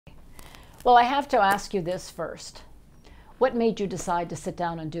Well, I have to ask you this first. What made you decide to sit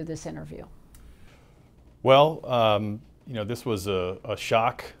down and do this interview? Well, this was a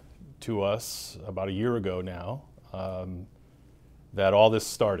shock to us about a year ago now, that all this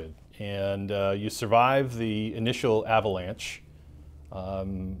started. And you survive the initial avalanche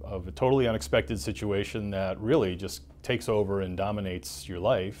of a totally unexpected situation that really just takes over and dominates your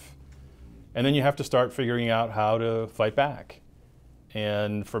life. And then you have to start figuring out how to fight back.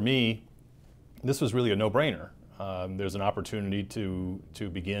 And for me, this was really a no-brainer. There's an opportunity to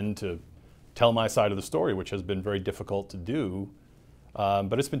begin to tell my side of the story, which has been very difficult to do.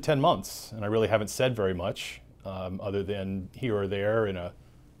 But it's been 10 months, and I really haven't said very much, other than here or there in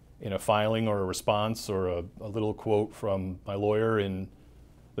a filing or a response or a little quote from my lawyer in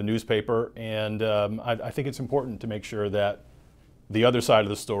the newspaper. And I think it's important to make sure that the other side of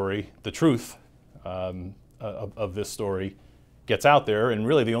the story, the truth of this story, gets out there, and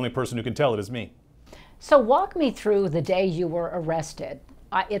really the only person who can tell it is me. So walk me through the day you were arrested.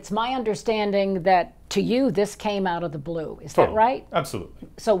 It's my understanding that to you this came out of the blue. Is that right? Absolutely.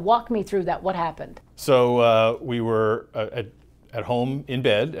 So walk me through that. What happened? So we were at home in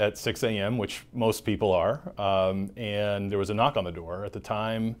bed at 6 a.m., which most people are, and there was a knock on the door. At the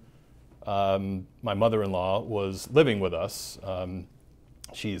time, my mother-in-law was living with us.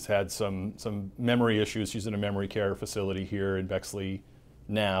 She's had some memory issues. She's in a memory care facility here in Bexley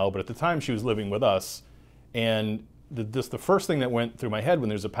now, but at the time she was living with us. And the first thing that went through my head when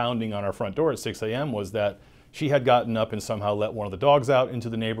there's a pounding on our front door at 6 a.m. was that she had gotten up and somehow let one of the dogs out into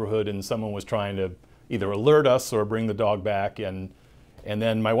the neighborhood, and someone was trying to either alert us or bring the dog back. And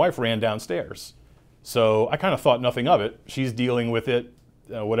then my wife ran downstairs. So I kind of thought nothing of it. She's dealing with it,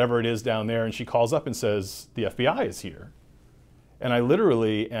 whatever it is down there, and she calls up and says, "The FBI is here." And I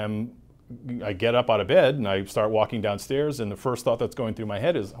literally I get up out of bed and I start walking downstairs, and the first thought that's going through my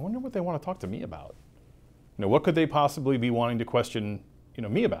head is, I wonder what they want to talk to me about. What could they possibly be wanting to question,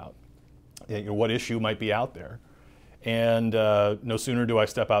 me about? What issue might be out there? And no sooner do I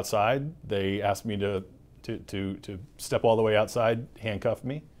step outside, they asked me to step all the way outside, handcuff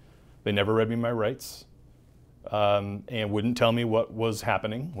me. They never read me my rights, and wouldn't tell me what was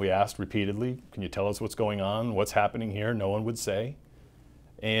happening. We asked repeatedly, can you tell us what's going on? What's happening here? No one would say.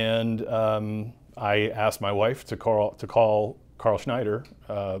 And I asked my wife to call Carl Schneider,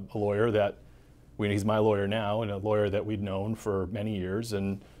 a lawyer that he's my lawyer now, and a lawyer that we'd known for many years,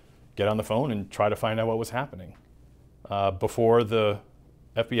 and get on the phone and try to find out what was happening. Before the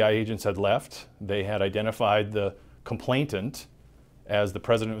FBI agents had left, they had identified the complainant as the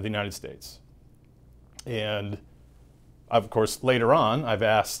President of the United States. And of course, later on, I've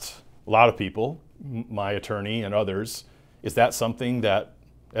asked a lot of people, my attorney and others, is that something that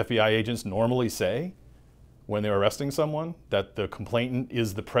FBI agents normally say when they're arresting someone, that the complainant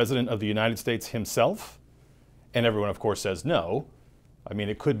is the President of the United States himself? And everyone, of course, says no. I mean,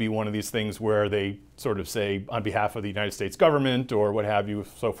 it could be one of these things where they sort of say on behalf of the United States government or what have you.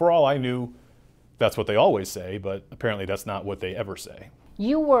 So for all I knew, that's what they always say, but apparently that's not what they ever say.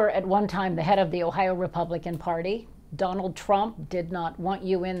 You were at one time the head of the Ohio Republican Party. Donald Trump did not want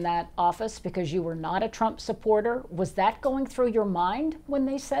you in that office because you were not a Trump supporter. Was that going through your mind when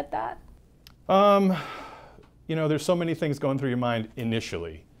they said that? There's so many things going through your mind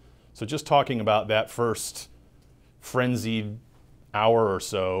initially. So just talking about that first frenzied hour or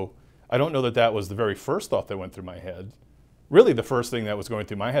so, I don't know that that was the very first thought that went through my head. Really, the first thing that was going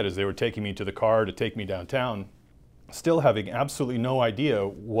through my head is they were taking me to the car to take me downtown, still having absolutely no idea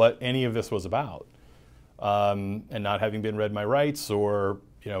what any of this was about, and not having been read my rights or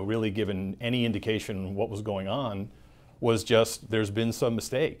really given any indication what was going on. Was just, there's been some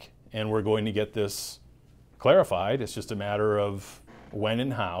mistake, and we're going to get this clarified. It's just a matter of when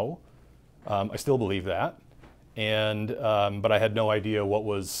and how. I still believe that. And but I had no idea what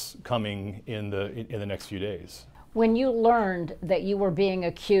was coming in the next few days. When you learned that you were being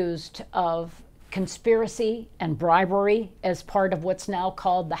accused of conspiracy and bribery as part of what's now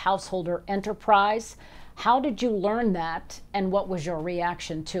called the householder enterprise, how did you learn that, and what was your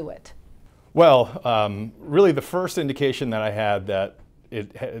reaction to it? Well, really the first indication that I had that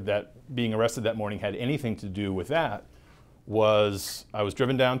that being arrested that morning had anything to do with that was I was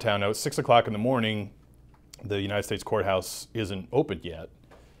driven downtown. Now it's 6 o'clock in the morning. The United States courthouse isn't open yet.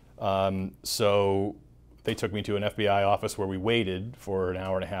 So they took me to an FBI office where we waited for an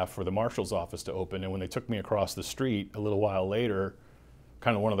hour and a half for the marshal's office to open. And when they took me across the street a little while later,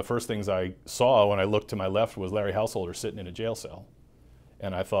 kind of one of the first things I saw when I looked to my left was Larry Householder sitting in a jail cell.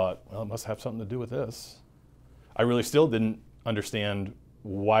 And I thought, well, it must have something to do with this. I really still didn't understand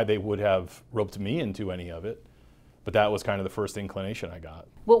why they would have roped me into any of it. But that was kind of the first inclination I got.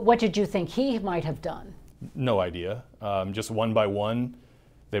 Well, what did you think he might have done? No idea. Just one by one,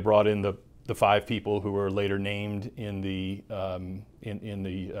 they brought in the 5 people who were later named in the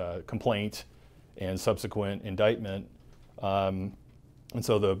complaint and subsequent indictment. And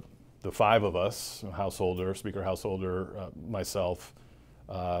so the 5 of us, Householder, Speaker Householder, myself,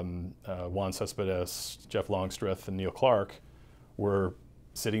 Juan Cespedes, Jeff Longstreth, and Neil Clark, were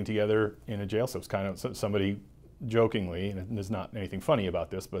sitting together in a jail cell. It was kind of somebody jokingly, and there's not anything funny about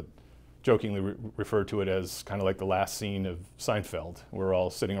this, but jokingly referred to it as kind of like the last scene of Seinfeld. We're all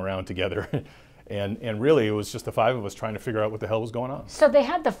sitting around together. And really, it was just the 5 of us trying to figure out what the hell was going on. So they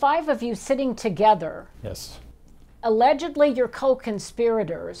had the 5 of you sitting together. Yes. Allegedly, you're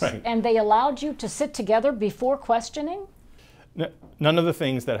co-conspirators, right. And they allowed you to sit together before questioning? None of the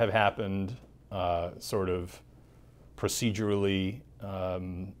things that have happened sort of procedurally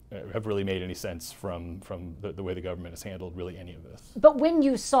have really made any sense from the way the government has handled really any of this. But when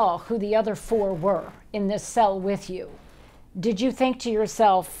you saw who the other 4 were in this cell with you, did you think to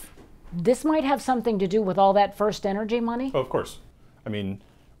yourself, this might have something to do with all that First Energy money? Oh, of course. I mean,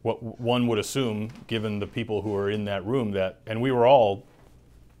 what one would assume, given the people who were in that room, and we were all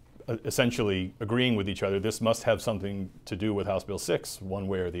essentially agreeing with each other, this must have something to do with House Bill 6, one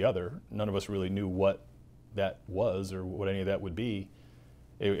way or the other. None of us really knew what that was or what any of that would be.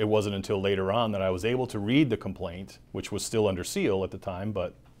 It wasn't until later on that I was able to read the complaint, which was still under seal at the time,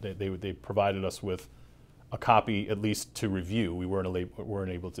 but they provided us with a copy at least to review. We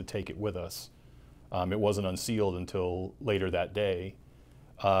weren't able to take it with us. It wasn't unsealed until later that day.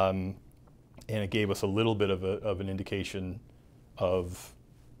 And it gave us a little bit of an indication of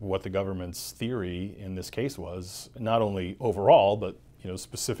what the government's theory in this case was, not only overall, but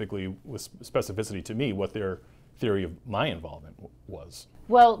specifically with specificity to me, what their theory of my involvement was.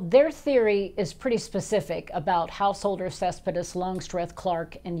 Well, their theory is pretty specific about Householder, Cespedes, Longstreth,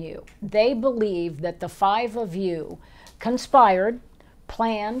 Clark, and you. They believe that the 5 of you conspired,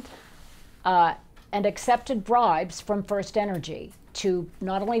 planned, and accepted bribes from First Energy to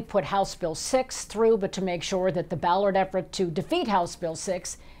not only put House Bill 6 through, but to make sure that the ballot effort to defeat House Bill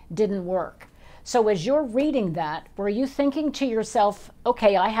 6 didn't work. So as you're reading that, were you thinking to yourself,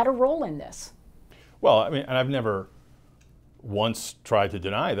 okay, I had a role in this? Well, I mean, and I've never once tried to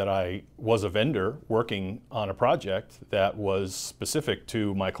deny that I was a vendor working on a project that was specific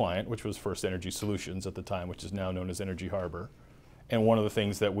to my client, which was First Energy Solutions at the time, which is now known as Energy Harbor. And one of the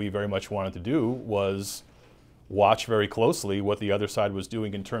things that we very much wanted to do was watch very closely what the other side was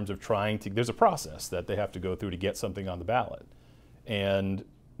doing in terms of trying to, there's a process that they have to go through to get something on the ballot. And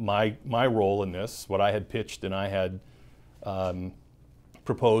my role in this, what I had pitched and I had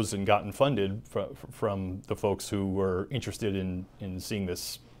proposed and gotten funded from the folks who were interested in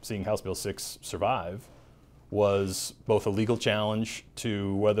seeing House Bill 6 survive, was both a legal challenge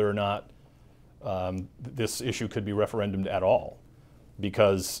to whether or not this issue could be referendumed at all,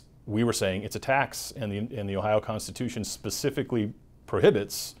 because we were saying it's a tax, and the Ohio Constitution specifically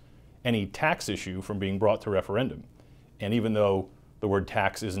prohibits any tax issue from being brought to referendum. And even though the word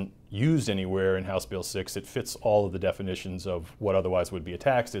tax isn't used anywhere in House Bill 6, it fits all of the definitions of what otherwise would be a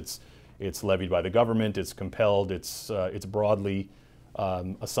tax. It's levied by the government, it's compelled, it's broadly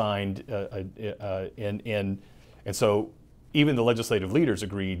assigned, and so even the legislative leaders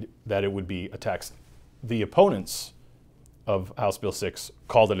agreed that it would be a tax. The opponents of House Bill 6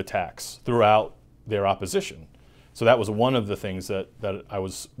 called it a tax throughout their opposition. So that was one of the things that I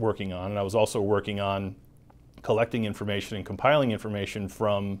was working on, and I was also working on collecting information and compiling information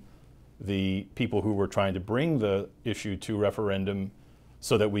from the people who were trying to bring the issue to referendum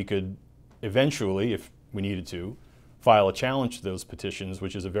so that we could eventually, if we needed to, file a challenge to those petitions,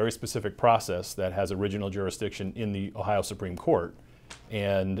 which is a very specific process that has original jurisdiction in the Ohio Supreme Court.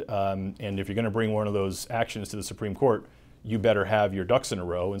 And if you're going to bring one of those actions to the Supreme Court, you better have your ducks in a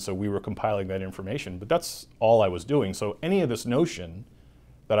row. And so we were compiling that information, but that's all I was doing. So any of this notion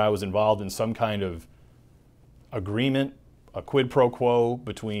that I was involved in some kind of agreement, a quid pro quo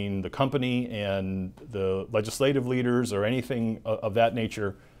between the company and the legislative leaders or anything of that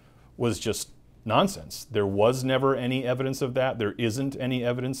nature was just nonsense. There was never any evidence of that. There isn't any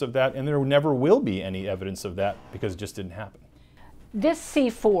evidence of that, and there never will be any evidence of that because it just didn't happen. This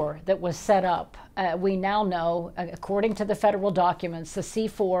C4 that was set up, we now know, according to the federal documents, the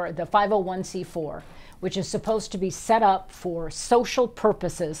C4, the 501c4, which is supposed to be set up for social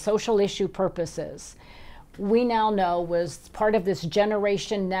purposes, social issue purposes, we now know was part of this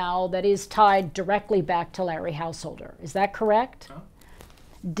generation now that is tied directly back to Larry Householder. Is that correct? Huh?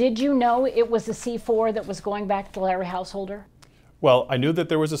 Did you know it was a C4 that was going back to Larry Householder? Well, I knew that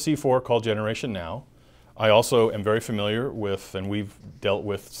there was a C4 called Generation Now. I also am very familiar with, and we've dealt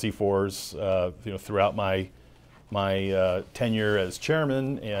with C4s throughout my tenure as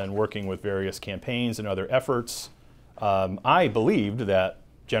chairman and working with various campaigns and other efforts. I believed that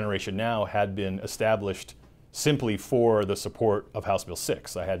Generation Now had been established simply for the support of House Bill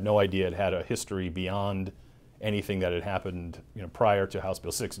 6. I had no idea it had a history beyond anything that had happened prior to House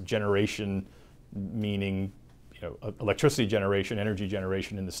Bill 6. Generation meaning electricity generation, energy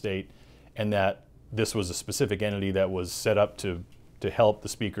generation in the state, and that this was a specific entity that was set up to help the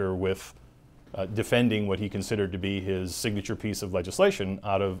Speaker with defending what he considered to be his signature piece of legislation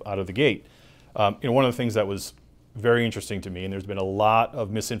out of the gate. One of the things that was very interesting to me, and there's been a lot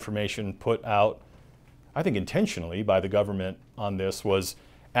of misinformation put out, I think intentionally, by the government on this, was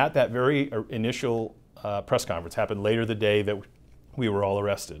at that very initial press conference, happened later the day that we were all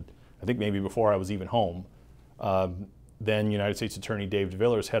arrested. I think maybe before I was even home. Then United States Attorney Dave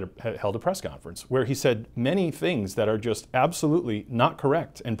DeVillers held a press conference where he said many things that are just absolutely not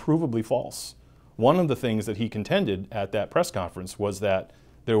correct and provably false. One of the things that he contended at that press conference was that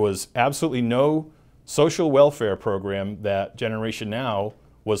there was absolutely no social welfare program that Generation Now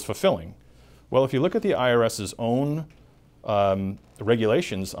was fulfilling. Well, if you look at the IRS's own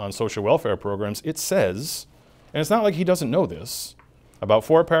regulations on social welfare programs, it says, and it's not like he doesn't know this, about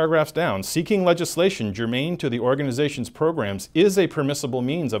 4 paragraphs down, seeking legislation germane to the organization's programs is a permissible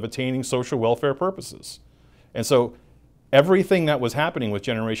means of attaining social welfare purposes. And so everything that was happening with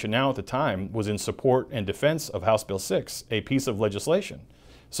Generation Now at the time was in support and defense of House Bill 6, a piece of legislation.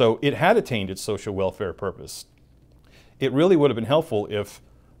 So it had attained its social welfare purpose. It really would have been helpful if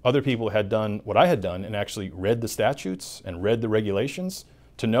other people had done what I had done and actually read the statutes and read the regulations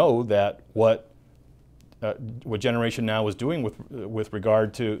to know that what Generation Now was doing with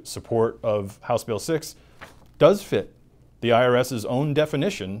regard to support of House Bill 6 does fit the IRS's own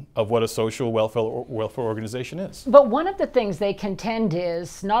definition of what a social welfare organization is. But one of the things they contend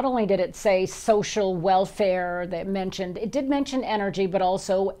is not only did it say social welfare, it did mention energy, but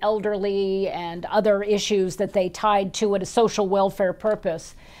also elderly and other issues that they tied to it, a social welfare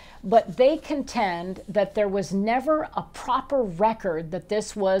purpose. But they contend that there was never a proper record that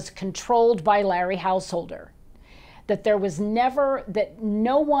this was controlled by Larry Householder. That there was never, that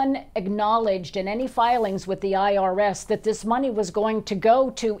no one acknowledged in any filings with the IRS that this money was going to go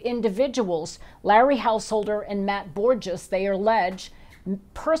to individuals. Larry Householder and Matt Borges, they allege,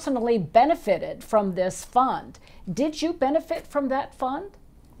 personally benefited from this fund. Did you benefit from that fund?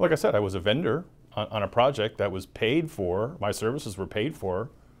 Like I said, I was a vendor on a project that was paid for, my services were paid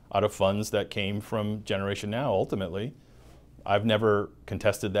for, out of funds that came from Generation Now, ultimately. I've never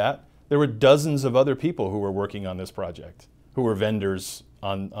contested that. There were dozens of other people who were working on this project, who were vendors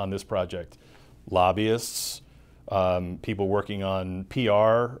on this project. Lobbyists, people working on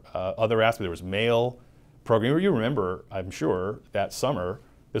PR, other aspects. There was mail program. You remember, I'm sure, that summer,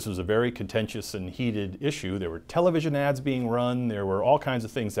 this was a very contentious and heated issue. There were television ads being run. There were all kinds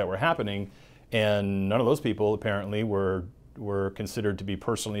of things that were happening. And none of those people, apparently, were considered to be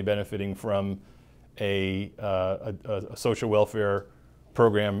personally benefiting from a social welfare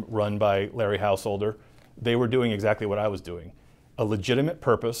program run by Larry Householder. They were doing exactly what I was doing. A legitimate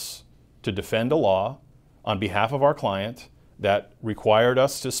purpose to defend a law on behalf of our client that required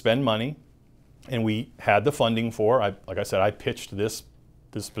us to spend money, and we had the funding for. Like I said, I pitched this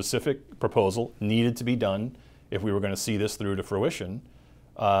specific proposal, needed to be done if we were going to see this through to fruition.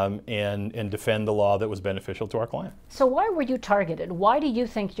 And defend the law that was beneficial to our client. So why were you targeted? Why do you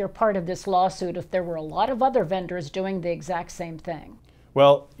think you're part of this lawsuit if there were a lot of other vendors doing the exact same thing?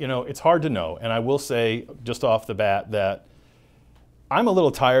 Well, it's hard to know. And I will say just off the bat that I'm a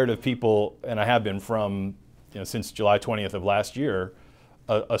little tired of people, and I have been since July 20th of last year,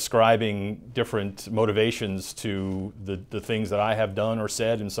 ascribing different motivations to the things that I have done or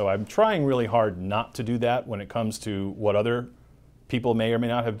said. And so I'm trying really hard not to do that when it comes to what other people may or may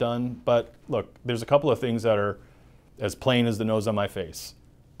not have done. But look, there's a couple of things that are as plain as the nose on my face.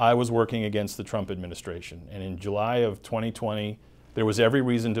 I was working against the Trump administration, and in July of 2020, there was every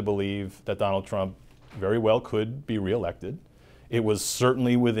reason to believe that Donald Trump very well could be reelected. It was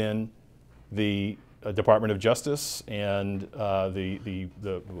certainly within the Department of Justice and the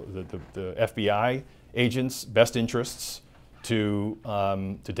FBI agents' best interests to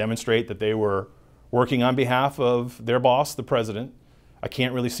demonstrate that they were working on behalf of their boss, the president. I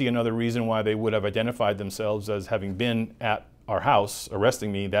can't really see another reason why they would have identified themselves as having been at our house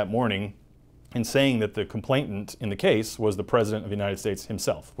arresting me that morning and saying that the complainant in the case was the President of the United States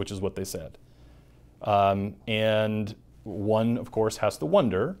himself, which is what they said. And one, of course, has to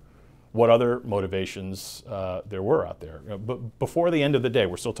wonder what other motivations there were out there. But before the end of the day,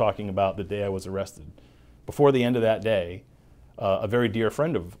 we're still talking about the day I was arrested, before the end of that day, a very dear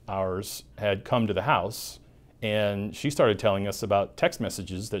friend of ours had come to the house, and she started telling us about text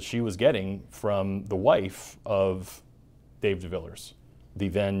messages that she was getting from the wife of Dave DeVillers, the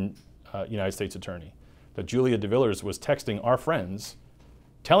then United States Attorney. That Julia DeVillers was texting our friends,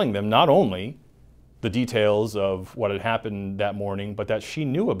 telling them not only the details of what had happened that morning, but that she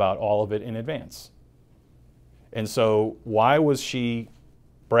knew about all of it in advance. And so why was she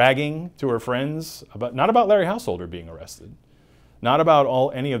bragging to her friends about, not about Larry Householder being arrested, not about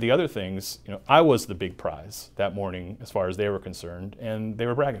any of the other things? You know, I was the big prize that morning as far as they were concerned, and they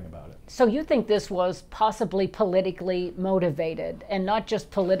were bragging about it. So you think this was possibly politically motivated, and not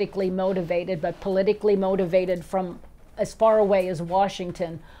just politically motivated, but politically motivated from as far away as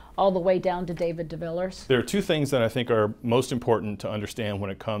Washington all the way down to David DeVillers? There are two things that I think are most important to understand when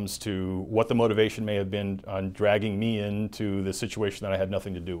it comes to what the motivation may have been on dragging me into the situation that I had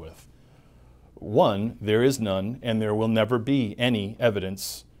nothing to do with. One, there is none, and there will never be any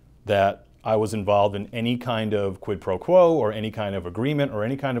evidence that I was involved in any kind of quid pro quo or any kind of agreement or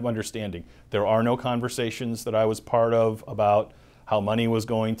any kind of understanding. There are no conversations that I was part of about how money was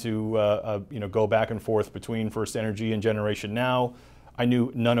going to go back and forth between First Energy and Generation Now. I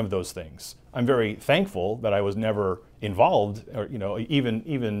knew none of those things. I'm very thankful that I was never involved, or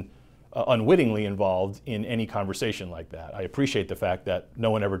even unwittingly involved in any conversation like that. I appreciate the fact that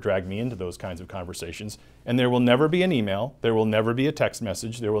no one ever dragged me into those kinds of conversations. And there will never be an email, there will never be a text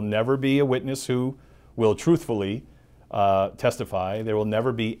message, there will never be a witness who will truthfully testify. There will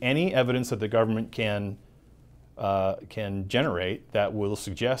never be any evidence that the government can generate that will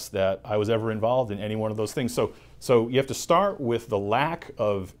suggest that I was ever involved in any one of those things. So you have to start with the lack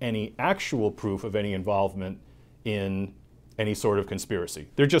of any actual proof of any involvement in any sort of conspiracy.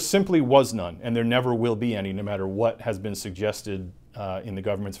 There just simply was none, and there never will be any, no matter what has been suggested in the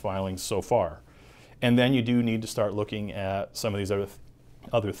government's filings so far. And then you do need to start looking at some of these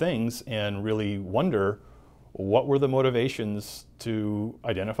other things and really wonder, what were the motivations to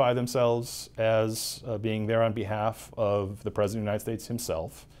identify themselves as being there on behalf of the President of the United States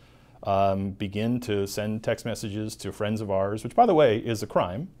himself, begin to send text messages to friends of ours, which, by the way, is a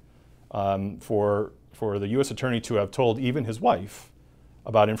crime, for the U.S. Attorney to have told even his wife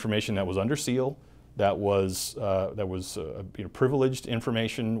about information that was under seal, that was privileged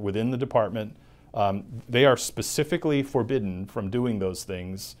information within the department. They are specifically forbidden from doing those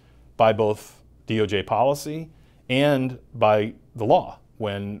things by both DOJ policy and by the law,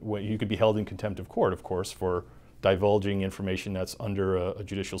 when you could be held in contempt of court, of course, for divulging information that's under a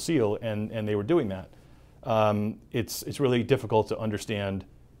judicial seal, and they were doing that. It's really difficult to understand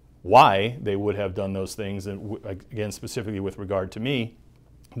why they would have done those things, and again, specifically with regard to me.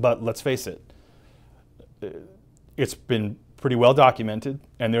 But let's face it, it's been pretty well documented,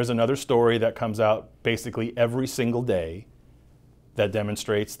 and there's another story that comes out basically every single day that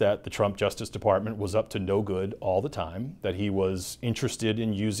demonstrates that the Trump Justice Department was up to no good all the time, that he was interested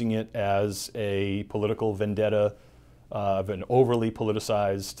in using it as a political vendetta of an overly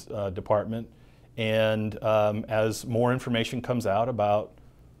politicized department. And as more information comes out about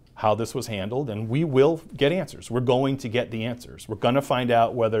how this was handled, and we will get answers. We're going to get the answers. We're going to find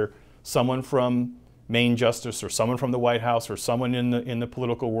out whether someone from Main Justice or someone from the White House or someone in the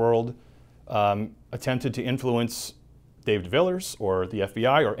political world attempted to influence Dave DeVillers or the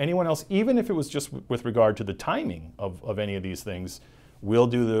FBI or anyone else, even if it was just with regard to the timing of any of these things. We'll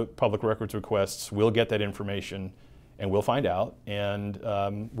do the public records requests, we'll get that information, and we'll find out, and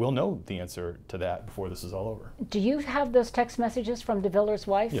we'll know the answer to that before this is all over. Do you have those text messages from DeVillers'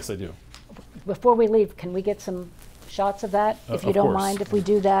 wife? Yes, I do. Before we leave, can we get some shots of that, if you don't mind, if we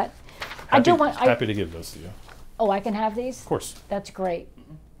do that? Happy to give those to you. Oh, I can have these? Of course. That's great.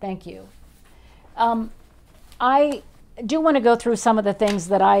 Thank you. I do want to go through some of the things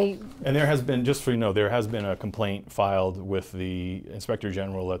that And there has been, just so you know, there has been a complaint filed with the Inspector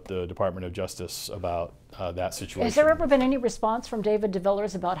General at the Department of Justice about that situation. Has there ever been any response from David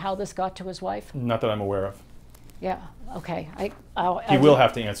DeVillers about how this got to his wife? Not that I'm aware of. Yeah, okay. He will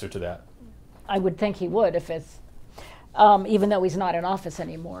have to answer to that. I would think he would, if it's, even though he's not in office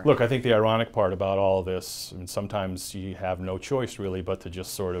anymore. Look, I think the ironic part about all of this, and sometimes you have no choice really but to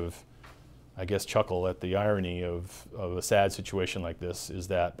just sort of, I guess, chuckle at the irony of a sad situation like this, is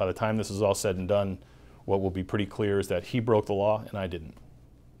that by the time this is all said and done, what will be pretty clear is that he broke the law and I didn't.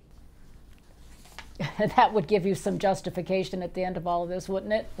 That would give you some justification at the end of all of this,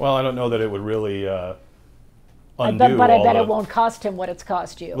 wouldn't it? Well, I don't know that it would really undo but I bet it won't cost him what it's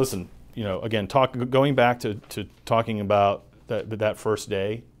cost you. Listen, you know, again, going back to talking about that first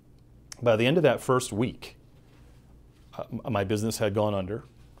day, by the end of that first week, my business had gone under.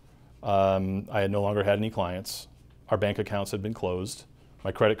 I had no longer had any clients. Our bank accounts had been closed.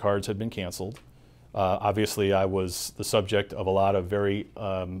 My credit cards had been canceled. Obviously, I was the subject of a lot of very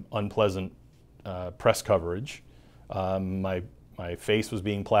unpleasant press coverage. My face was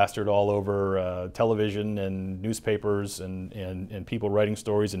being plastered all over television and newspapers, and people writing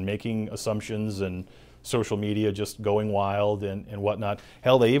stories and making assumptions, and social media just going wild and whatnot.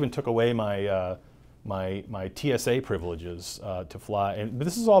 Hell, they even took away my my TSA privileges to fly. And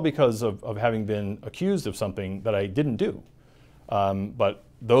this is all because of having been accused of something that I didn't do. But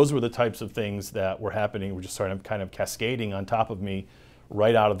those were the types of things that were happening, were just sort of kind of cascading on top of me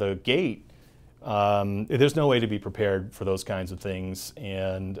right out of the gate. There's no way to be prepared for those kinds of things.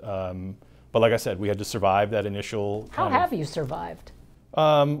 And but like I said, we had to survive that initial. How have you survived?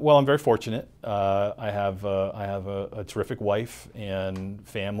 Well, I'm very fortunate. I have a terrific wife and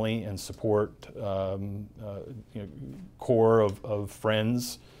family and support, core of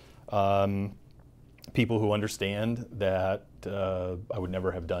friends, people who understand that I would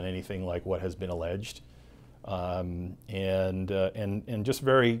never have done anything like what has been alleged, and just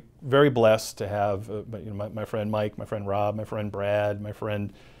very, very blessed to have my friend Mike, my friend Rob, my friend Brad, my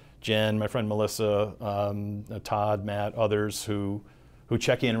friend Jen, my friend Melissa, Todd, Matt, others who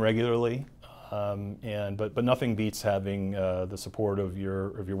check in regularly, but nothing beats having the support of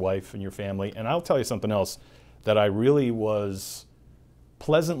your wife and your family. And I'll tell you something else that I really was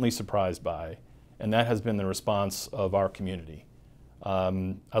pleasantly surprised by, and that has been the response of our community. I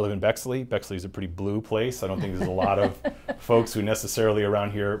live in Bexley. Bexley is a pretty blue place. I don't think there's a lot of folks who necessarily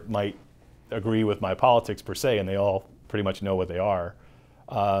around here might agree with my politics per se, and they all pretty much know what they are.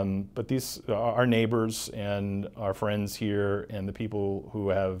 But these, our neighbors and our friends here, and the people who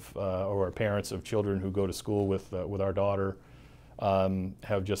have, or are parents of children who go to school with our daughter,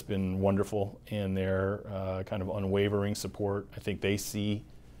 have just been wonderful in their kind of unwavering support. I think they see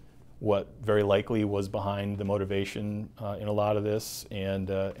what very likely was behind the motivation in a lot of this,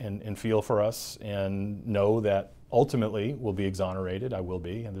 and feel for us, and know that ultimately we'll be exonerated. I will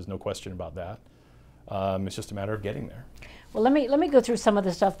be, and there's no question about that. It's just a matter of getting there. Well, let me go through some of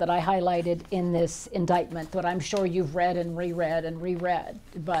the stuff that I highlighted in this indictment that I'm sure you've read and reread,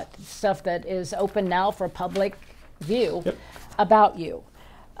 but stuff that is open now for public view. Yep. About you.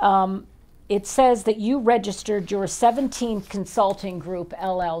 It says that you registered your 17th Consulting Group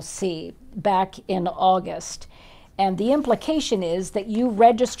LLC back in August. And the implication is that you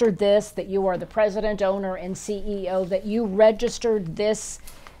registered this, that you are the president, owner, and CEO, that you registered this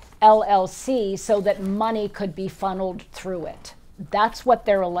LLC so that money could be funneled through it. That's what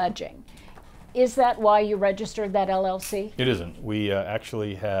they're alleging. Is that why you registered that LLC? It isn't. We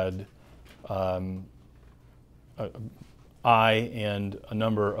actually had, I and a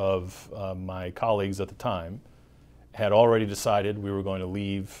number of my colleagues at the time had already decided we were going to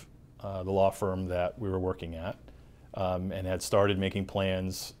leave the law firm that we were working at, and had started making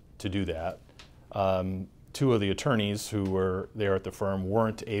plans to do that. Two of the attorneys who were there at the firm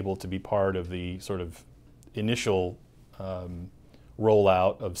weren't able to be part of the sort of initial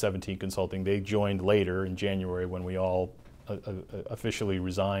rollout of 17 Consulting. They joined later in January when we all officially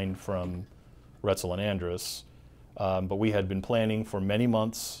resigned from Retzel and Andrus. But we had been planning for many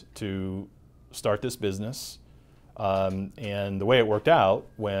months to start this business. And the way it worked out,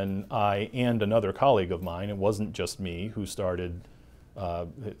 when I and another colleague of mine, it wasn't just me who started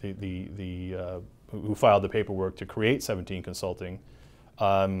who filed the paperwork to create 17 Consulting,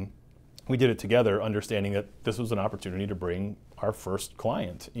 we did it together, understanding that this was an opportunity to bring our first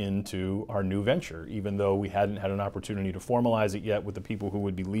client into our new venture, even though we hadn't had an opportunity to formalize it yet with the people who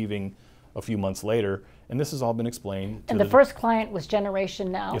would be leaving a few months later. And this has all been explained. And the first client was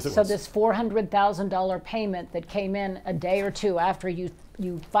Generation Now. Yes, it so was. this $400,000 payment that came in a day or two after you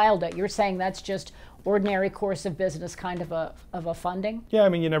filed it, you're saying that's just ordinary course of business kind of a funding? Yeah, I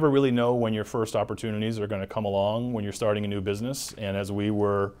mean, you never really know when your first opportunities are going to come along when you're starting a new business. And as we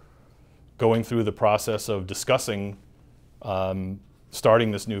were going through the process of discussing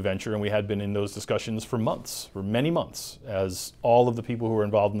starting this new venture, and we had been in those discussions for months, for many months, as all of the people who were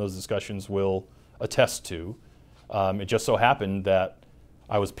involved in those discussions will attest to. It just so happened that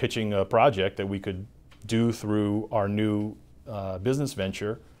I was pitching a project that we could do through our new business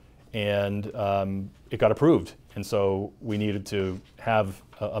venture, and it got approved. And so we needed to have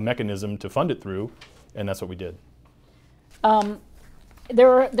a mechanism to fund it through, and that's what we did.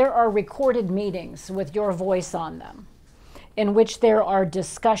 There are recorded meetings with your voice on them, in which there are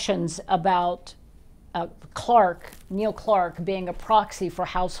discussions about Neil Clark being a proxy for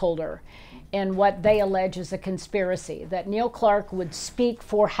Householder, and what they allege is a conspiracy, that Neil Clark would speak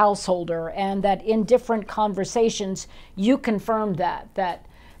for Householder, and that in different conversations you confirmed that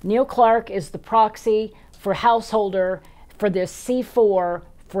Neil Clark is the proxy for householder for this C4,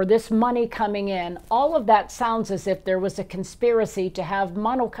 for this money coming in. All of that sounds as if there was a conspiracy to have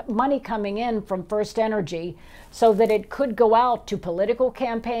money coming in from First Energy so that it could go out to political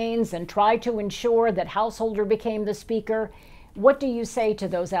campaigns and try to ensure that householder became the speaker. What do you say to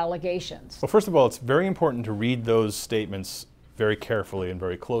those allegations? Well, first of all, it's very important to read those statements very carefully and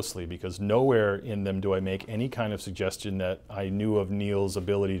very closely, because nowhere in them do I make any kind of suggestion that I knew of Neil's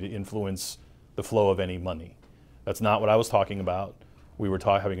ability to influence the flow of any money. That's not what I was talking about. We were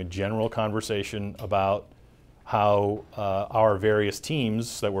having a general conversation about how our various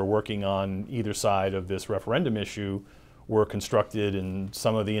teams that were working on either side of this referendum issue were constructed, and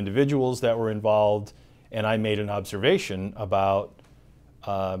some of the individuals that were involved. And I made an observation about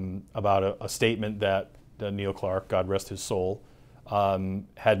a statement that Neil Clark, God rest his soul,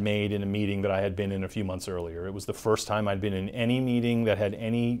 had made in a meeting that I had been in a few months earlier. It was the first time I'd been in any meeting that had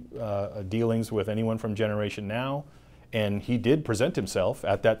any dealings with anyone from Generation Now. And he did present himself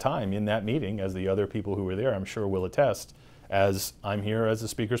at that time in that meeting, as the other people who were there, I'm sure, will attest, as I'm here as the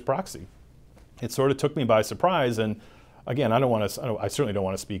speaker's proxy. It sort of took me by surprise, and again, I certainly don't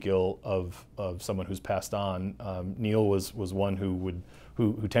want to speak ill of someone who's passed on. Neil was one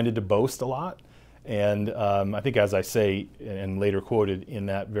who tended to boast a lot, and I think, as I say, and later quoted in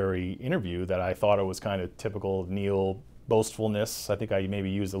that very interview, that I thought it was kind of typical of Neil boastfulness. I think I maybe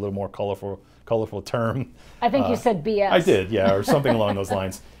used a little more colorful term. I think you said BS. I did, yeah, or something along those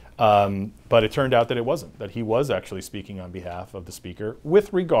lines. But it turned out that it wasn't, that he was actually speaking on behalf of the speaker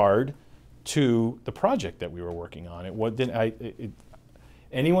with regard to the project that we were working on.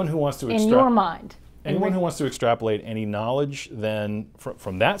 Anyone who wants to in your mind, anyone who wants to extrapolate any knowledge then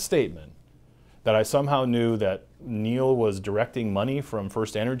from that statement, that I somehow knew that Neil was directing money from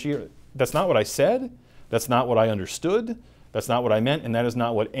First Energy, that's not what I said. That's not what I understood. That's not what I meant, and that is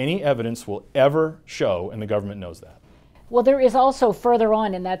not what any evidence will ever show, and the government knows that. Well, there is also further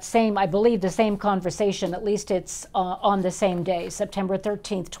on in that same, I believe, the same conversation, at least it's on the same day, September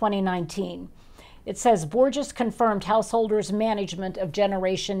 13th, 2019. It says, Borges confirmed householders' management of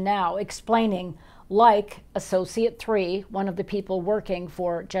Generation Now, explaining, like Associate 3, one of the people working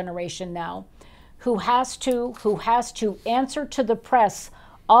for Generation Now, who has to answer to the press.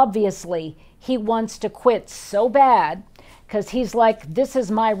 Obviously, he wants to quit so bad because he's like, this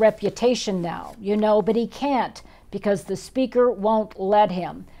is my reputation now, but he can't because the speaker won't let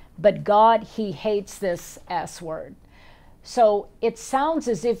him. But God, he hates this S word. So it sounds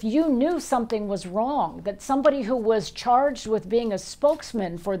as if you knew something was wrong, that somebody who was charged with being a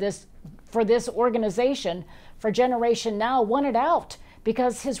spokesman for this organization, for Generation Now, wanted out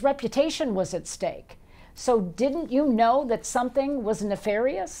because his reputation was at stake. So didn't you know that something was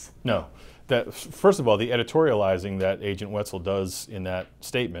nefarious? No. First of all, the editorializing that Agent Wetzel does in that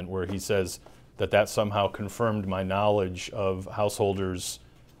statement, where he says that somehow confirmed my knowledge of householders'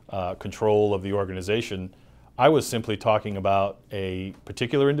 control of the organization, I was simply talking about a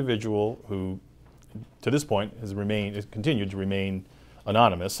particular individual who, to this point, has continued to remain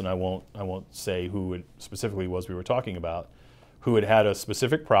anonymous, and I won't say who it specifically was we were talking about, who had a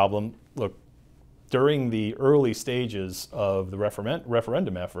specific problem. Look, during the early stages of the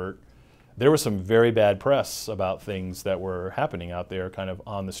referendum effort, there was some very bad press about things that were happening out there kind of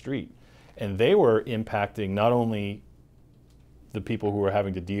on the street. And they were impacting not only the people who were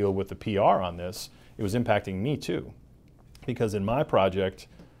having to deal with the PR on this, it was impacting me too. Because in my project,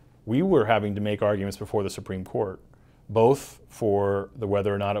 we were having to make arguments before the Supreme Court, both for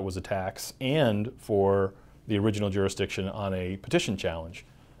whether or not it was a tax and for the original jurisdiction on a petition challenge.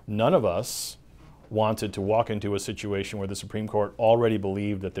 None of us wanted to walk into a situation where the Supreme Court already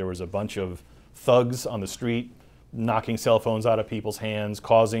believed that there was a bunch of thugs on the street knocking cell phones out of people's hands,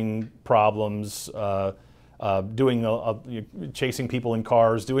 causing problems, chasing people in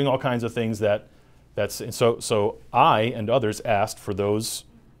cars, doing all kinds of things so I and others asked for those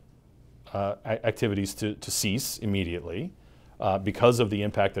activities to cease immediately because of the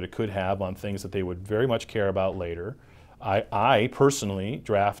impact that it could have on things that they would very much care about later. I personally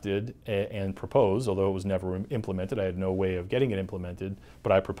drafted and proposed, although it was never implemented, I had no way of getting it implemented,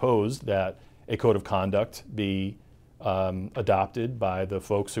 but I proposed that a code of conduct be adopted by the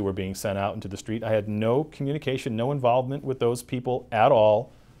folks who were being sent out into the street. I had no communication, no involvement with those people at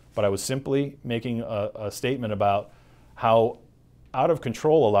all, but I was simply making a statement about how out of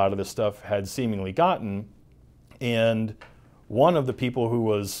control a lot of this stuff had seemingly gotten, and one of the people who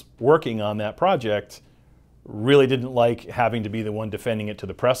was working on that project really didn't like having to be the one defending it to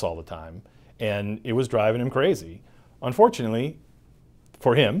the press all the time, and it was driving him crazy. Unfortunately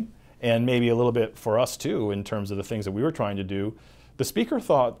for him, and maybe a little bit for us too, in terms of the things that we were trying to do, The speaker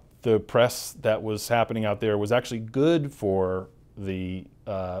thought the press that was happening out there was actually good for the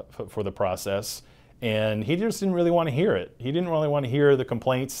process, and he just didn't really want to hear it. He didn't really want to hear the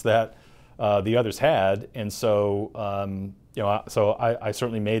complaints that the others had, and so so I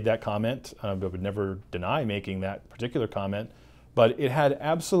certainly made that comment. I would never deny making that particular comment, but it had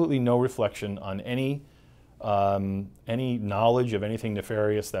absolutely no reflection on any knowledge of anything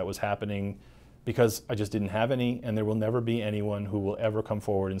nefarious that was happening, because I just didn't have any, and there will never be anyone who will ever come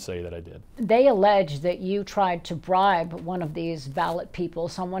forward and say that I did. They allege that you tried to bribe one of these ballot people,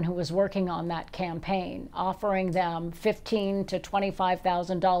 someone who was working on that campaign, offering them $15,000 to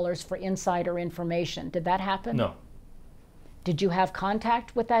 $25,000 for insider information. Did that happen? No. Did you have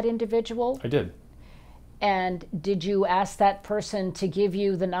contact with that individual? I did. And did you ask that person to give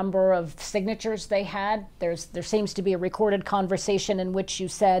you the number of signatures they had? There seems to be a recorded conversation in which you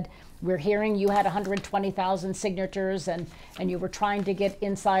said, we're hearing you had 120,000 signatures and you were trying to get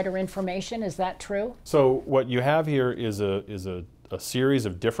insider information. Is that true? So what you have here is a series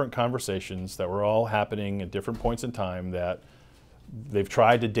of different conversations that were all happening at different points in time that they've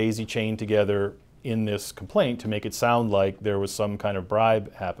tried to daisy chain together in this complaint to make it sound like there was some kind of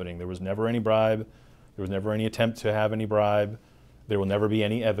bribe happening. There was never any bribe. There was never any attempt to have any bribe. There will never be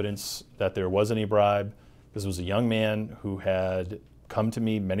any evidence that there was any bribe. This was a young man who had come to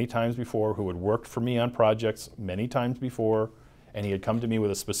me many times before, who had worked for me on projects many times before, and he had come to me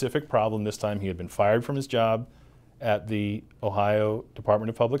with a specific problem. This time he had been fired from his job at the Ohio Department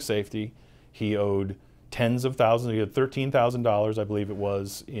of Public Safety. He owed tens of thousands, he had $13,000, I believe it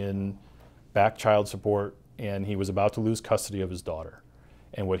was, in back child support, and he was about to lose custody of his daughter.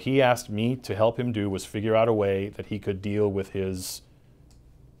 And what he asked me to help him do was figure out a way that he could deal with his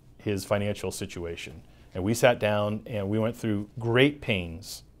financial situation. And we sat down and we went through great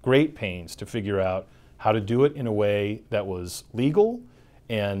pains to figure out how to do it in a way that was legal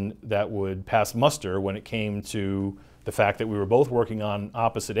and that would pass muster when it came to the fact that we were both working on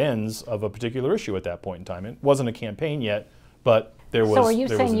opposite ends of a particular issue at that point in time. It wasn't a campaign yet, but there was. So are you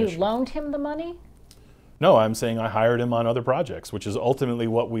saying you issue. loaned him the money? No, I'm saying I hired him on other projects, which is ultimately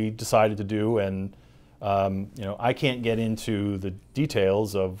what we decided to do. And I can't get into the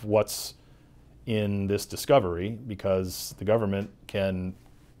details of what's in this discovery, because the government can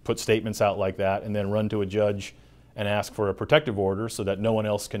put statements out like that and then run to a judge and ask for a protective order so that no one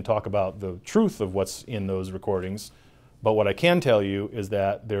else can talk about the truth of what's in those recordings. But what I can tell you is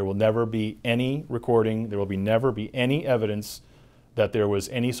that there will never be any recording, there will never be any evidence that there was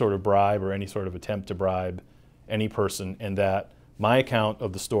any sort of bribe or any sort of attempt to bribe any person, and that my account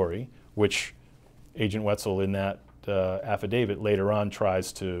of the story, which Agent Wetzel in that affidavit later on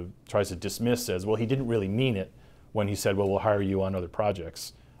tries to dismiss as, well, he didn't really mean it when he said, well, we'll hire you on other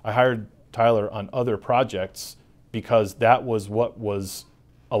projects. I hired Tyler on other projects because that was what was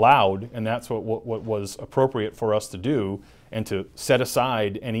allowed, and that's what was appropriate for us to do, and to set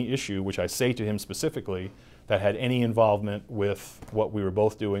aside any issue, which I say to him specifically, that had any involvement with what we were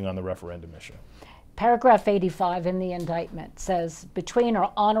both doing on the referendum issue. Paragraph 85 in the indictment says, between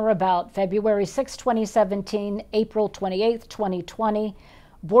or on or about February 6, 2017, April 28, 2020,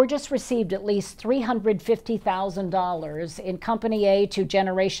 Borges received at least $350,000 in Company A to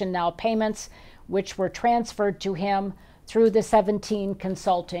Generation Now payments, which were transferred to him through the 17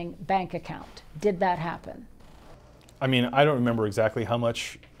 Consulting bank account. Did that happen? I mean, I don't remember exactly how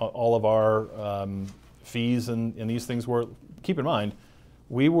much all of our fees and these things were. Keep in mind,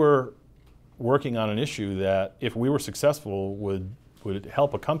 we were working on an issue that, if we were successful, would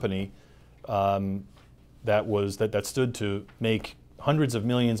help a company that stood to make hundreds of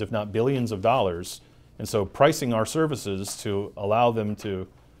millions, if not billions of dollars. And so pricing our services to allow them to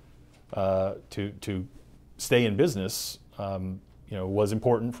stay in business was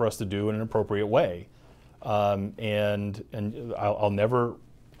important for us to do in an appropriate way. And I'll never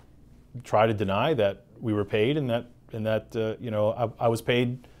try to deny that we were paid, and that I was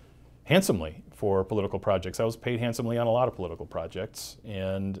paid handsomely for political projects. I was paid handsomely on a lot of political projects,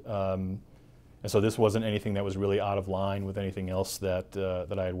 and so this wasn't anything that was really out of line with anything else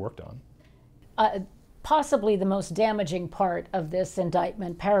that I had worked on. Possibly the most damaging part of this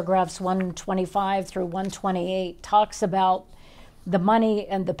indictment, paragraphs 125 through 128, talks about the money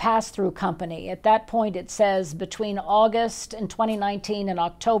and the pass-through company. At that point, it says between August in 2019 and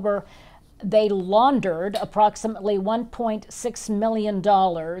October, they laundered approximately $1.6 million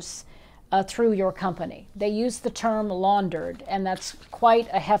through your company. They used the term laundered, and that's quite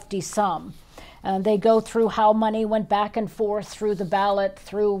a hefty sum. They go through how money went back and forth through the ballot,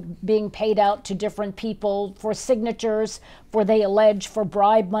 through being paid out to different people for signatures, for they allege for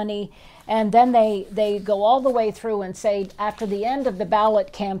bribe money. And then they go all the way through and say after the end of the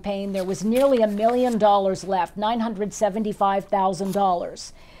ballot campaign, there was nearly $1 million left,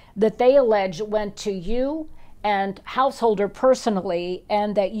 $975,000, that they allege went to you and Householder personally,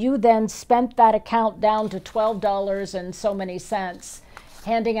 and that you then spent that account down to $12 and so many cents,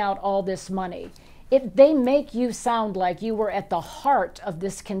 handing out all this money. They make you sound like you were at the heart of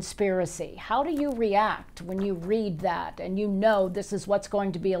this conspiracy. How do you react when you read that and you know this is what's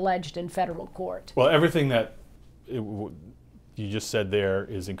going to be alleged in federal court? Well, everything that you just said there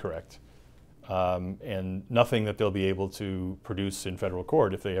is incorrect. And nothing that they'll be able to produce in federal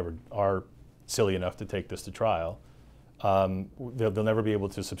court, if they ever are silly enough to take this to trial, they'll never be able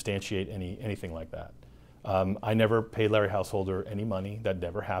to substantiate anything like that. I never paid Larry Householder any money. That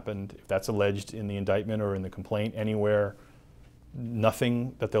never happened. If that's alleged in the indictment or in the complaint anywhere,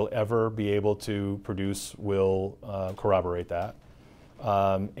 nothing that they'll ever be able to produce will corroborate that.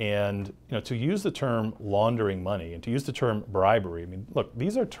 And to use the term laundering money and to use the term bribery, I mean, look,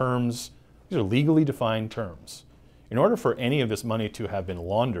 these are terms, these are legally defined terms. In order for any of this money to have been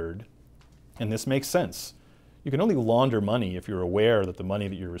laundered, and this makes sense, you can only launder money if you're aware that the money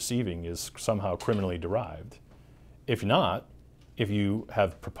that you're receiving is somehow criminally derived. If not, if you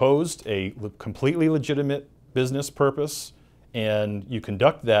have proposed a completely legitimate business purpose and you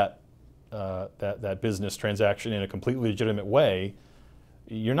conduct that business transaction in a completely legitimate way,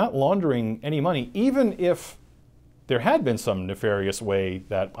 you're not laundering any money, even if there had been some nefarious way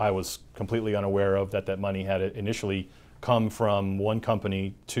that I was completely unaware of, that money had initially come from one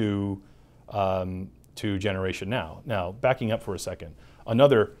company to Generation Now. Now, backing up for a second,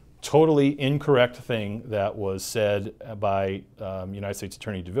 another totally incorrect thing that was said by United States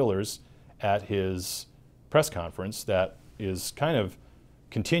Attorney DeVillers at his press conference that is kind of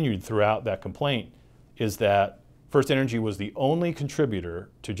continued throughout that complaint is that First Energy was the only contributor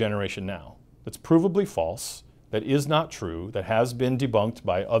to Generation Now. That's provably false, that is not true, that has been debunked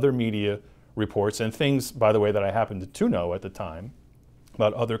by other media reports and things, by the way, that I happened to know at the time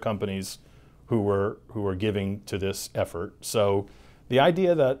about other companies who were giving to this effort. So the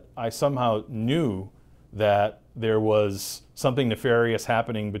idea that I somehow knew that there was something nefarious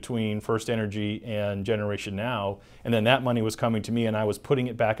happening between First Energy and Generation Now, and then that money was coming to me and I was putting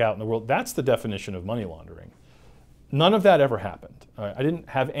it back out in the world, that's the definition of money laundering. None of that ever happened. I didn't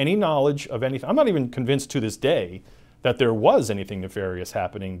have any knowledge of anything. I'm not even convinced to this day that there was anything nefarious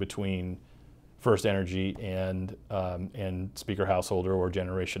happening between First Energy and Speaker Householder or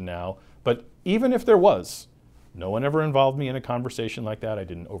Generation Now. But even if there was, no one ever involved me in a conversation like that. I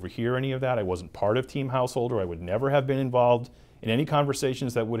didn't overhear any of that. I wasn't part of Team Householder. I would never have been involved in any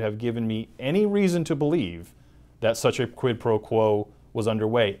conversations that would have given me any reason to believe that such a quid pro quo was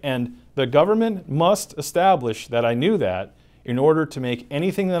underway. And the government must establish that I knew that in order to make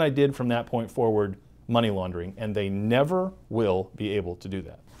anything that I did from that point forward money laundering, and they never will be able to do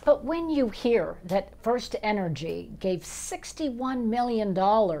that. But when you hear that First Energy gave $61 million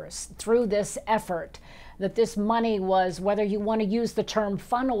through this effort, that this money was, whether you want to use the term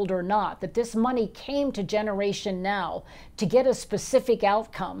funneled or not, that this money came to Generation Now to get a specific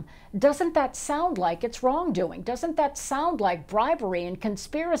outcome, doesn't that sound like it's wrongdoing? Doesn't that sound like bribery and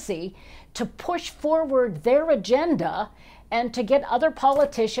conspiracy to push forward their agenda and to get other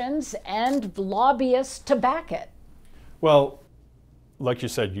politicians and lobbyists to back it? Well, like you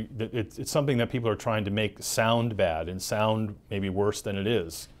said, it's something that people are trying to make sound bad and sound maybe worse than it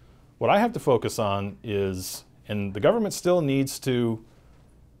is. What I have to focus on is, and the government still needs to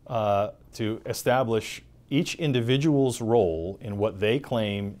establish each individual's role in what they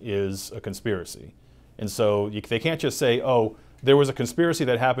claim is a conspiracy. And so they can't just say, oh, there was a conspiracy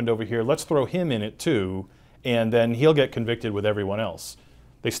that happened over here, let's throw him in it too, and then he'll get convicted with everyone else.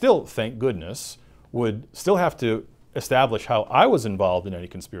 They still, thank goodness, would still have to establish how I was involved in any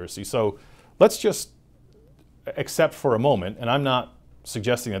conspiracy. So let's just accept for a moment, and I'm not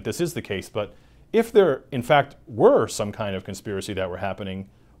suggesting that this is the case, but if there in fact were some kind of conspiracy that were happening,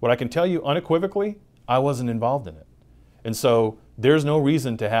 what I can tell you unequivocally, I wasn't involved in it. And so there's no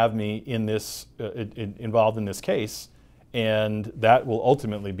reason to have me in this involved in this case, and that will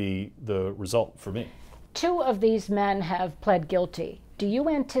ultimately be the result for me. 2 of these men have pled guilty. Do you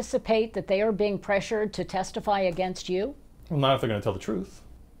anticipate that they are being pressured to testify against you? Well, not if they're going to tell the truth.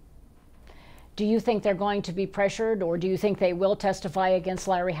 Do you think they're going to be pressured, or do you think they will testify against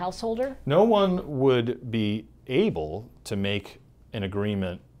Larry Householder? No one would be able to make an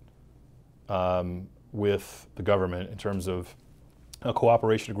agreement with the government in terms of a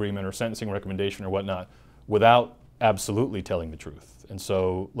cooperation agreement or sentencing recommendation or whatnot without absolutely telling the truth. And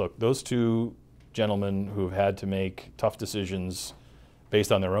so, look, those two gentlemen who've had to make tough decisions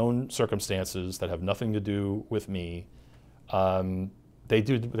based on their own circumstances that have nothing to do with me, they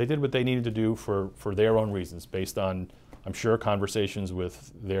did what they needed to do for their own reasons, based on, I'm sure, conversations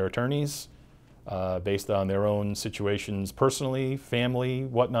with their attorneys, based on their own situations personally, family,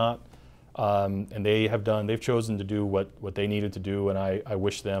 whatnot. And they've chosen to do what they needed to do, and I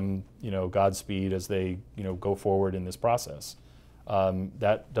wish them, Godspeed as they, go forward in this process.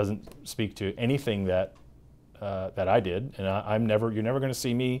 That doesn't speak to anything that I did, and you're never going to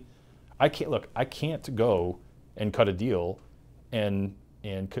see me. I can't go and cut a deal and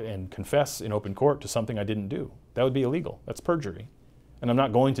confess in open court to something I didn't do. That would be illegal. That's perjury, and I'm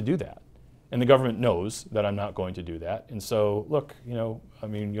not going to do that. And the government knows that I'm not going to do that. And so, look, you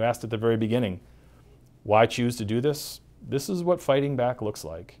asked at the very beginning, why choose to do this? This is what fighting back looks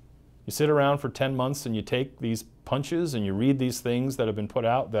like. You sit around for 10 months and you take these punches and you read these things that have been put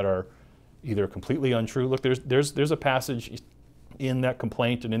out that are either completely untrue. Look, there's a passage in that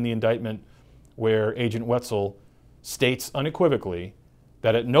complaint and in the indictment where Agent Wetzel states unequivocally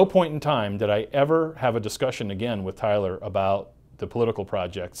that at no point in time did I ever have a discussion again with Tyler about the political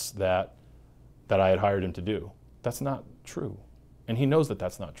projects that I had hired him to do. That's not true. And he knows that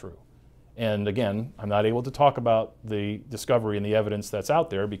that's not true. And again, I'm not able to talk about the discovery and the evidence that's out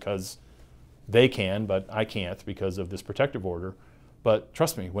there because they can, but I can't because of this protective order. But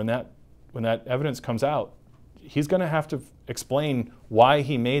trust me, when that evidence comes out, he's going to have to explain why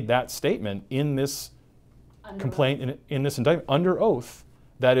he made that statement in this complaint, in this indictment, under oath,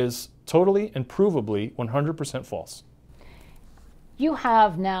 that is totally and provably 100% false. You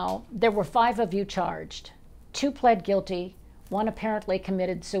have now, there were 5 of you charged. 2 pled guilty, 1 apparently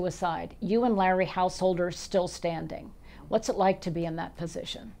committed suicide. You and Larry Householder still standing. What's it like to be in that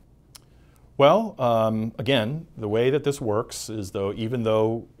position? Well, again, the way that this works is even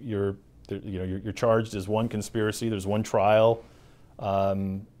though you're charged as one conspiracy, there's one trial,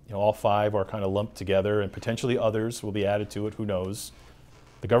 all 5 are kind of lumped together and potentially others will be added to it, who knows.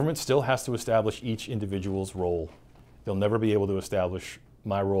 The government still has to establish each individual's role. They'll never be able to establish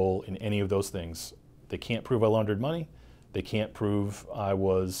my role in any of those things. They can't prove I laundered money. They can't prove I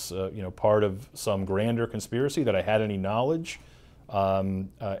was, part of some grander conspiracy, that I had any knowledge, and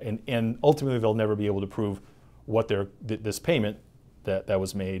ultimately they'll never be able to prove what this payment that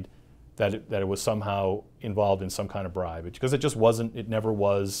was made, that it was somehow involved in some kind of bribe, because it just wasn't. It never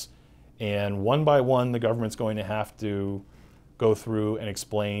was. And one by one, the government's going to have to go through and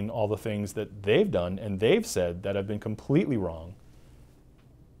explain all the things that they've done and they've said that have been completely wrong.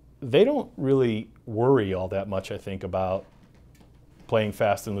 They don't really worry all that much, I think, about playing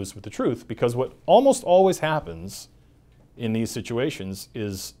fast and loose with the truth, because what almost always happens in these situations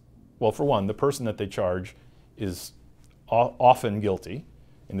is, well, for one, the person that they charge is often guilty.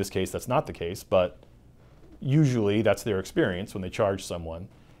 In this case, that's not the case, but usually that's their experience when they charge someone.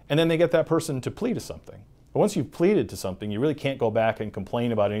 And then they get that person to plead to something. But once you've pleaded to something, you really can't go back and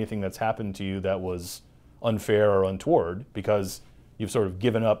complain about anything that's happened to you that was unfair or untoward, because you've sort of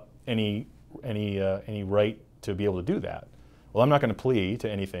given up any right to be able to do that. Well, I'm not going to plea to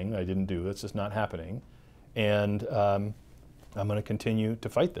anything that I didn't do. That's just not happening. And I'm going to continue to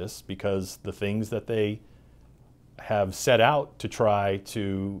fight this, because the things that they have set out to try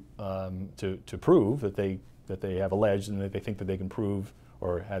to prove, that they have alleged and that they think that they can prove,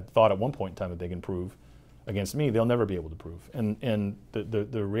 or had thought at one point in time that they can prove against me, they'll never be able to prove. And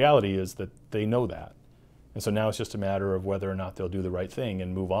the reality is that they know that. And so now it's just a matter of whether or not they'll do the right thing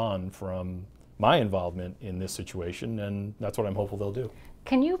and move on from my involvement in this situation, and that's what I'm hopeful they'll do.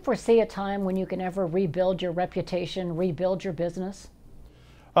 Can you foresee a time when you can ever rebuild your reputation, rebuild your business?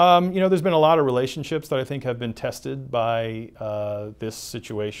 There's been a lot of relationships that I think have been tested by this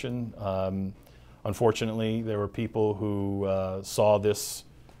situation. Unfortunately, there were people who saw this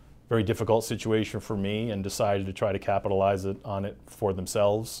very difficult situation for me and decided to try to capitalize on it for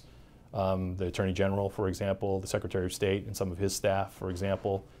themselves. The Attorney General, for example, the Secretary of State and some of his staff, for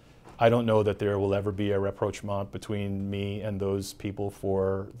example. I don't know that there will ever be a rapprochement between me and those people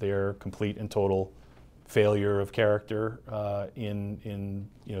for their complete and total failure of character in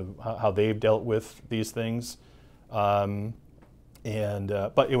how they've dealt with these things. But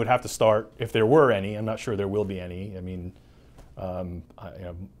it would have to start, if there were any. I'm not sure there will be any. I mean, I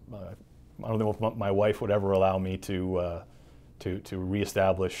don't know if my wife would ever allow me to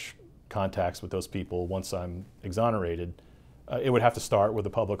reestablish contacts with those people once I'm exonerated. It would have to start with a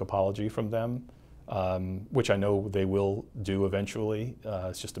public apology from them, which I know they will do eventually.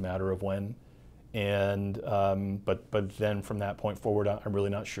 It's just a matter of when. And but then from that point forward, I'm really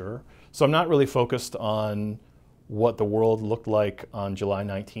not sure. So I'm not really focused on what the world looked like on July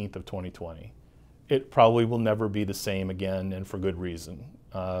 19th of 2020. It probably will never be the same again, and for good reason.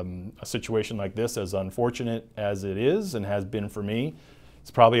 A situation like this, as unfortunate as it is and has been for me,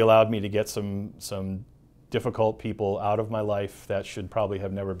 it's probably allowed me to get some difficult people out of my life that should probably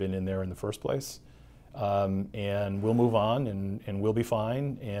have never been in there in the first place. And we'll move on, and we'll be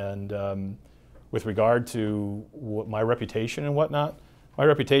fine. And with regard to my reputation and whatnot, my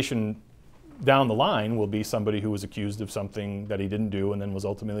reputation down the line will be somebody who was accused of something that he didn't do and then was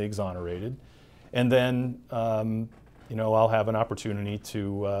ultimately exonerated. And then I'll have an opportunity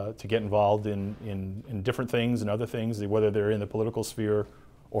to get involved in different things and other things, whether they're in the political sphere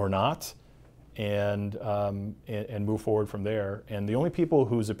or not, and move forward from there. And the only people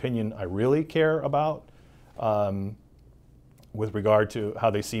whose opinion I really care about with regard to how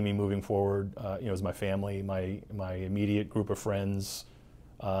they see me moving forward, is my family, my immediate group of friends,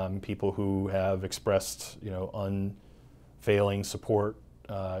 people who have expressed, unfailing support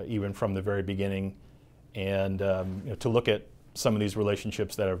even from the very beginning, and to look at some of these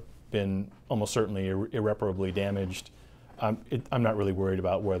relationships that have been almost certainly irreparably damaged. I'm not really worried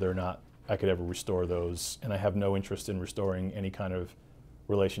about whether or not I could ever restore those, and I have no interest in restoring any kind of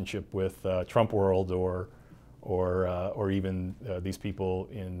relationship with Trump world or even these people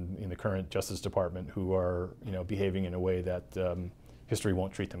in the current Justice Department who are behaving in a way that history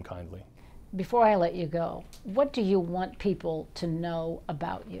won't treat them kindly. Before I let you go, what do you want people to know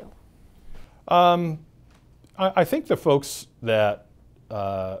about you? I think the folks that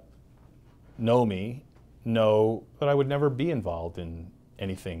know me know that I would never be involved in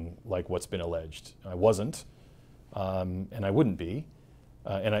anything like what's been alleged. I wasn't, and I wouldn't be,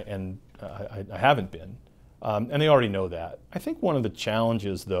 and I haven't been, and they already know that. I think one of the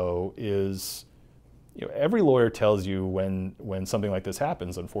challenges, though, is every lawyer tells you when something like this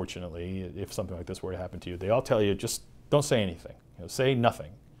happens. Unfortunately, if something like this were to happen to you, they all tell you just don't say anything. Say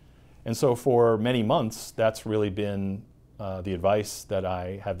nothing. And so for many months, that's really been the advice that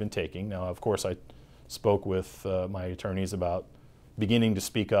I have been taking. Now, of course, I spoke with my attorneys about beginning to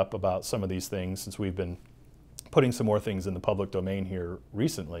speak up about some of these things since we've been putting some more things in the public domain here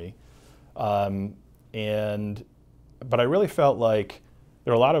recently. But I really felt like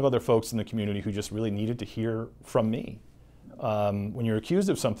there are a lot of other folks in the community who just really needed to hear from me. When you're accused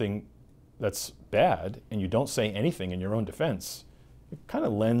of something that's bad and you don't say anything in your own defense, it kind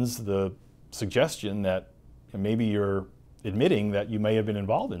of lends the suggestion that maybe you're admitting that you may have been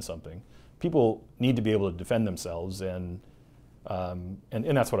involved in something. People need to be able to defend themselves, and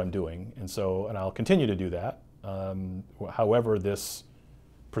that's what I'm doing. And I'll continue to do that, however this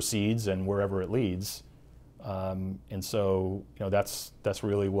proceeds and wherever it leads. That's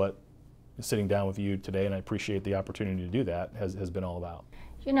really what sitting down with you today, and I appreciate the opportunity to do that, has been all about.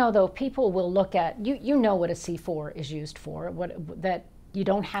 Though, people will look at, you know what a C4 is used for, that you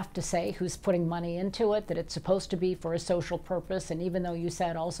don't have to say who's putting money into it, that it's supposed to be for a social purpose, and even though you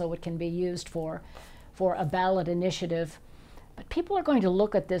said also it can be used for a ballot initiative. But people are going to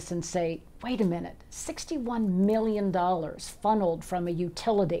look at this and say, wait a minute, $61 million funneled from a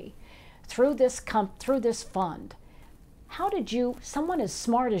utility through this fund. How did someone as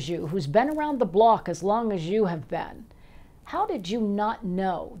smart as you, who's been around the block as long as you have been, how did you not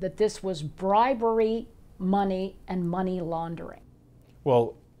know that this was bribery money and money laundering?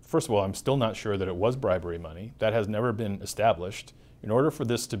 Well, first of all, I'm still not sure that it was bribery money. That has never been established. In order for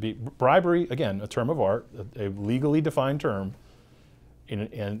this to be bribery, again, a term of art, a legally defined term,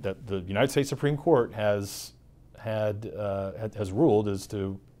 and that the United States Supreme Court has ruled as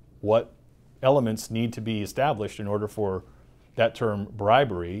to what elements need to be established in order for that term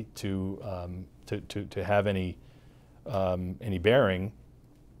bribery to have any bearing.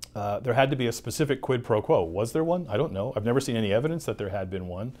 There had to be a specific quid pro quo. Was there one? I don't know. I've never seen any evidence that there had been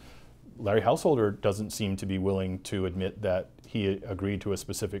one. Larry Householder doesn't seem to be willing to admit that he agreed to a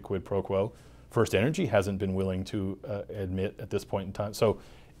specific quid pro quo. First Energy hasn't been willing to admit at this point in time. So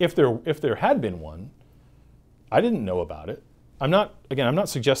if there had been one, I didn't know about it. I'm not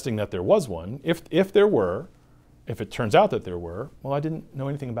suggesting that there was one. If it turns out that there were, well, I didn't know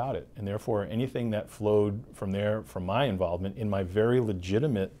anything about it. And therefore, anything that flowed from there, from my involvement in my very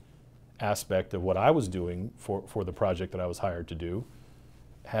legitimate aspect of what I was doing for the project that I was hired to do,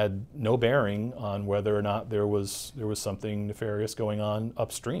 had no bearing on whether or not there was something nefarious going on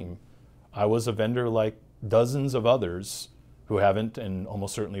upstream. I was a vendor like dozens of others who haven't and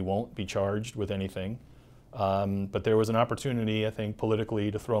almost certainly won't be charged with anything. But there was an opportunity, I think, politically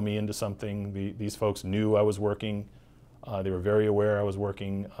to throw me into something. These folks knew I was working They were very aware I was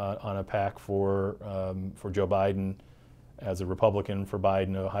working on a PAC for Joe Biden as a Republican for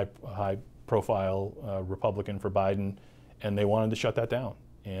Biden, a high-profile Republican for Biden, and they wanted to shut that down.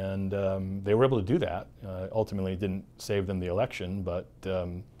 And they were able to do that. Ultimately, it didn't save them the election, but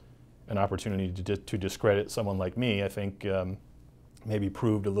an opportunity to discredit someone like me, I think, maybe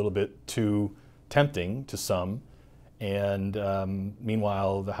proved a little bit too tempting to some. And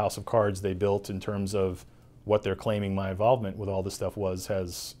meanwhile, the house of cards they built in terms of what they're claiming my involvement with all this stuff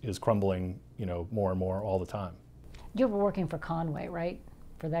is crumbling, more and more all the time. You were working for Conway, right?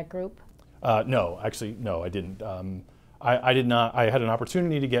 For that group? No, actually, no, I didn't. I did not. I had an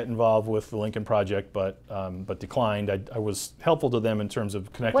opportunity to get involved with the Lincoln Project, but declined. I was helpful to them in terms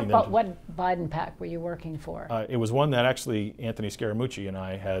of connecting them. What Biden PAC were you working for? It was one that actually Anthony Scaramucci and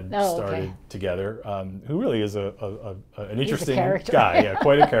I had started together, who really is an interesting guy. Yeah,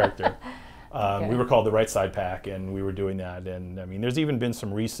 quite a character. We were called the Right Side PAC, and we were doing that. And I mean, there's even been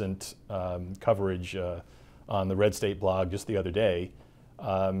some recent coverage on the Red State blog just the other day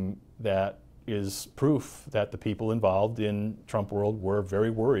that is proof that the people involved in Trump world were very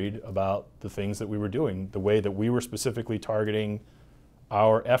worried about the things that we were doing, the way that we were specifically targeting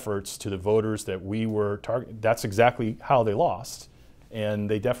our efforts to the voters that we were targeting. That's exactly how they lost, and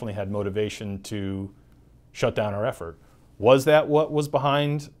they definitely had motivation to shut down our effort. Was that what was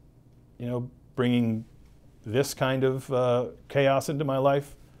behind, bringing this kind of chaos into my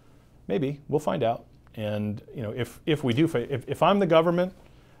life? Maybe. We'll find out. And if we do, if I'm the government,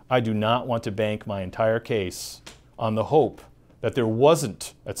 I do not want to bank my entire case on the hope that there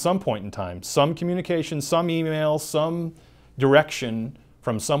wasn't, at some point in time, some communication, some email, some direction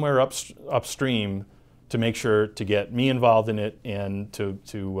from somewhere upstream to make sure to get me involved in it and to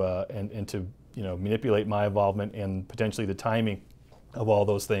manipulate my involvement and potentially the timing of all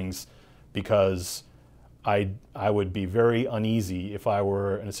those things, because I would be very uneasy if I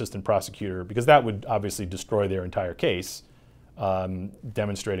were an assistant prosecutor, because that would obviously destroy their entire case.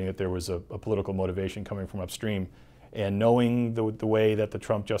 Demonstrating that there was a political motivation coming from upstream. And knowing the way that the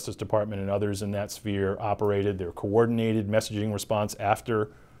Trump Justice Department and others in that sphere operated, their coordinated messaging response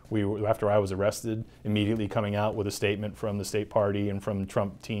after I was arrested, immediately coming out with a statement from the state party and from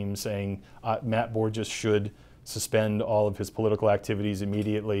Trump team saying Matt Borges should suspend all of his political activities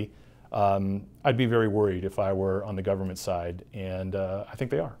immediately. I'd be very worried if I were on the government side, and I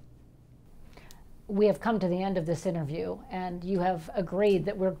think they are. We have come to the end of this interview, and you have agreed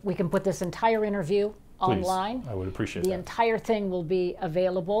that we can put this entire interview online. I would appreciate that. The entire thing will be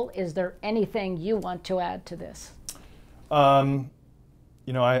available. Is there anything you want to add to this? I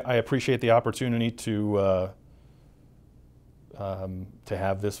appreciate the opportunity to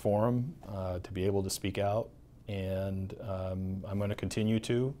have this forum, to be able to speak out, and I'm going to continue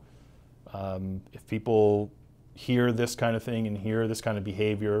to. If people hear this kind of thing and hear this kind of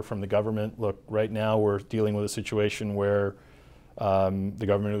behavior from the government, look, right now we're dealing with a situation where the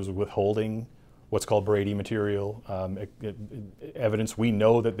government is withholding what's called Brady material, evidence we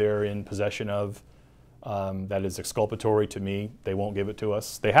know that they're in possession of that is exculpatory to me. They won't give it to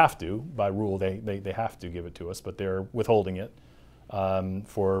us. They have to, by rule, they have to give it to us, but they're withholding it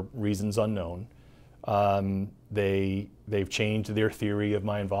for reasons unknown. They've changed their theory of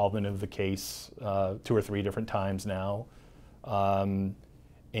my involvement of the case 2 or 3 different times now, and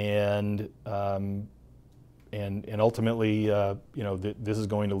ultimately, this is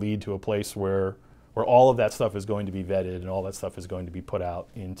going to lead to a place where all of that stuff is going to be vetted and all that stuff is going to be put out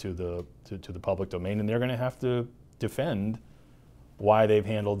into the public domain, and they're going to have to defend why they've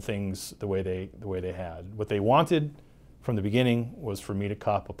handled things the way they had. What they wanted from the beginning was for me to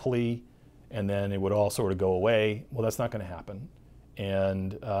cop a plea, and then it would all sort of go away. Well, that's not going to happen.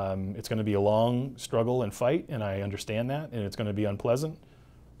 And it's going to be a long struggle and fight, and I understand that, and it's going to be unpleasant,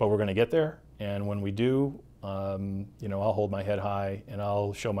 but we're going to get there. And when we do, I'll hold my head high, and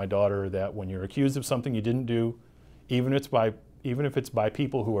I'll show my daughter that when you're accused of something you didn't do, even if it's by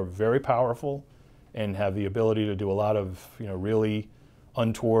people who are very powerful and have the ability to do a lot of really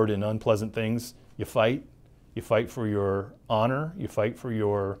untoward and unpleasant things, you fight. You fight for your honor. You fight for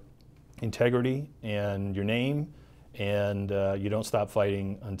your integrity and your name, and you don't stop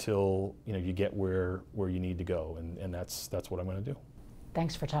fighting until you get where you need to go, and that's what I'm going to do.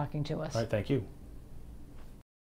 Thanks for talking to us. All right, thank you.